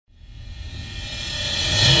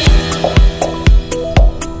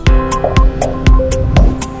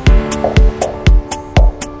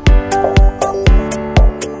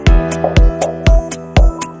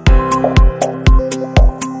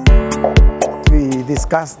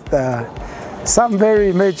discussed some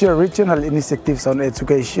very major regional initiatives on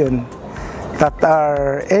education that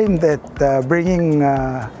are aimed at bringing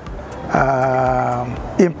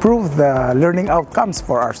improved learning outcomes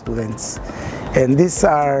for our students. And these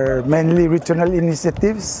are mainly regional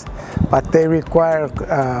initiatives, but they require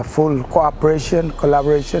full cooperation,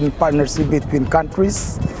 collaboration, partnership between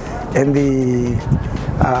countries and the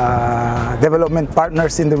development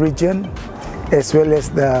partners in the region, as well as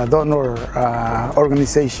the donor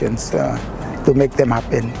organizations to make them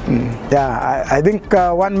happen. Yeah, I think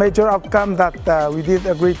one major outcome that we did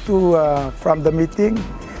agree to from the meeting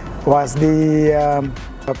was the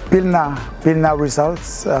PILNA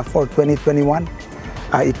results for 2021.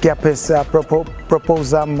 ICAP has proposed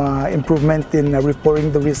some improvement in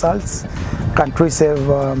reporting the results. Countries have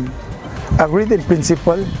agreed in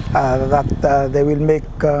principle that they will make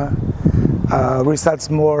results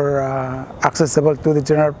more accessible to the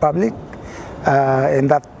general public, and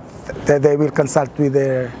that they will consult with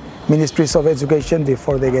their ministries of education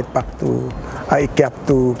before they get back to ICAP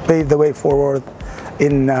to pave the way forward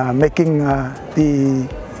in making the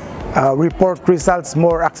report results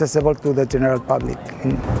more accessible to the general public.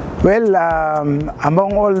 Well,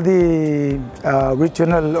 among all the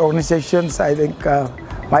regional organizations, I think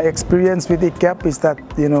my experience with ICAP is that,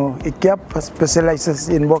 ICAP specializes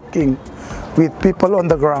in working with people on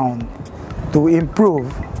the ground to improve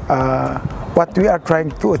what we are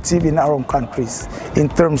trying to achieve in our own countries in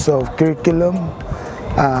terms of curriculum,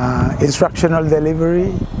 instructional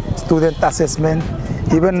delivery, student assessment,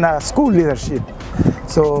 even school leadership.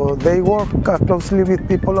 So they work closely with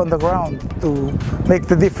people on the ground to make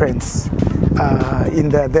the difference in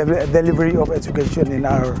the delivery of education in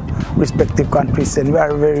our respective countries, and we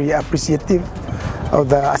are very appreciative of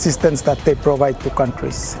the assistance that they provide to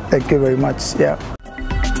countries. Thank you very much. Yeah.